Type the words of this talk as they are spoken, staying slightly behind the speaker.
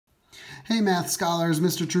Hey Math Scholars,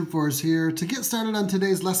 Mr. Throop-Voors here. To get started on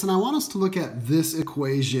today's lesson, I want us to look at this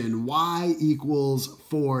equation, y equals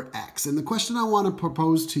 4x. And the question I want to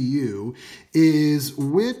propose to you is,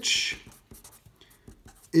 which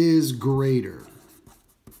is greater,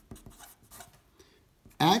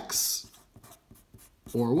 x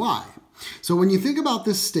or y? So when you think about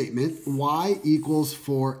this statement, y equals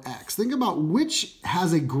 4x, think about which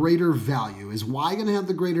has a greater value. Is y going to have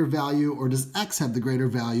the greater value, or does x have the greater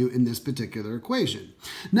value in this particular equation?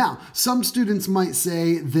 Now, some students might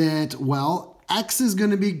say that, well, x is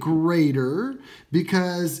going to be greater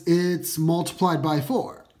because it's multiplied by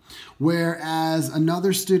 4. Whereas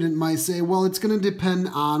another student might say, well, it's going to depend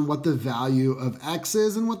on what the value of x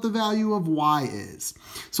is and what the value of y is.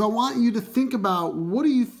 So I want you to think about, what do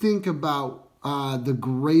you think about the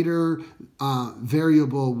greater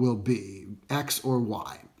variable will be, x or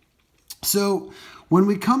y? So when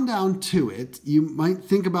we come down to it, you might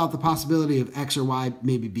think about the possibility of x or y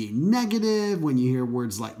maybe being negative. When you hear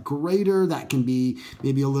words like greater, that can be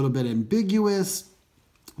maybe a little bit ambiguous.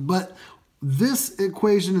 But this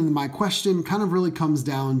equation and my question kind of really comes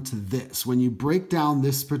down to this. When you break down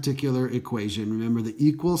this particular equation, remember the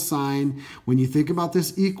equal sign. When you think about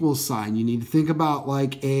this equal sign, you need to think about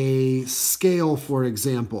like a scale, for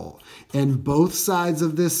example. And both sides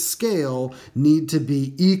of this scale need to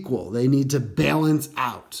be equal. They need to balance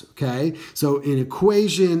out, okay? So an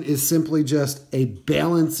equation is simply just a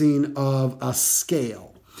balancing of a scale.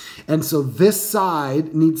 And so this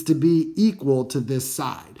side needs to be equal to this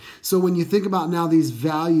side. So when you think about now these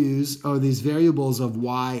values or these variables of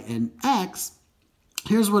y and x,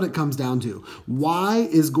 here's what it comes down to. Y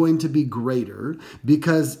is going to be greater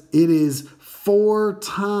because it is 4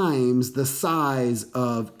 times the size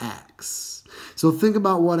of x. So think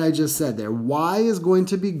about what I just said there. Y is going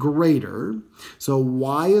to be greater. So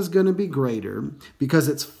y is going to be greater because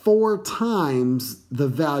it's 4 times the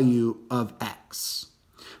value of x.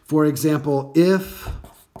 For example, if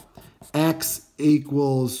x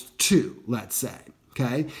equals 2, let's say,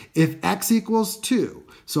 okay? If x equals 2,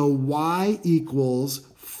 so y equals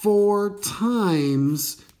 4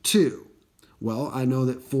 times 2. Well, I know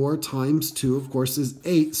that 4 times 2, of course, is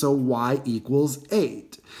 8, so y equals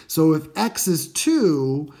 8. So if x is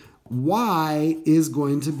 2, y is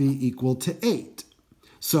going to be equal to 8.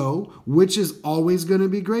 So which is always going to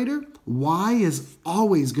be greater? Y is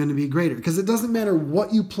always going to be greater because it doesn't matter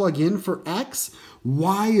what you plug in for x,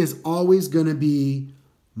 y is always going to be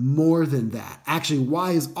more than that. Actually,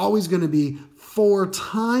 y is always going to be 4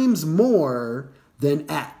 times more than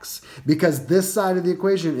x because this side of the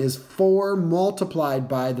equation is 4 multiplied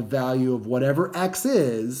by the value of whatever x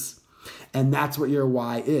is, and that's what your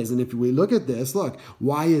y is. And if we look at this, look,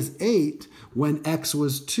 y is 8 when x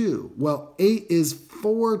was 2. Well, 8 is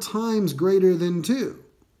 4 times greater than 2.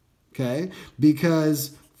 Okay,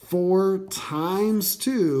 because 4 times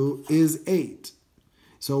 2 is 8.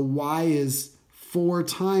 So y is 4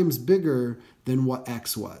 times bigger than what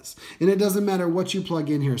x was. And it doesn't matter what you plug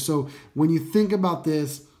in here. So when you think about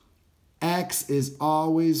this, x is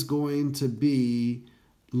always going to be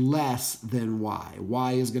less than y.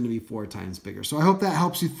 Y is going to be 4 times bigger. So I hope that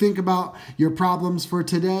helps you think about your problems for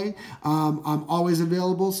today. I'm always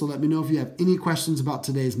available, so let me know if you have any questions about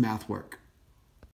today's math work.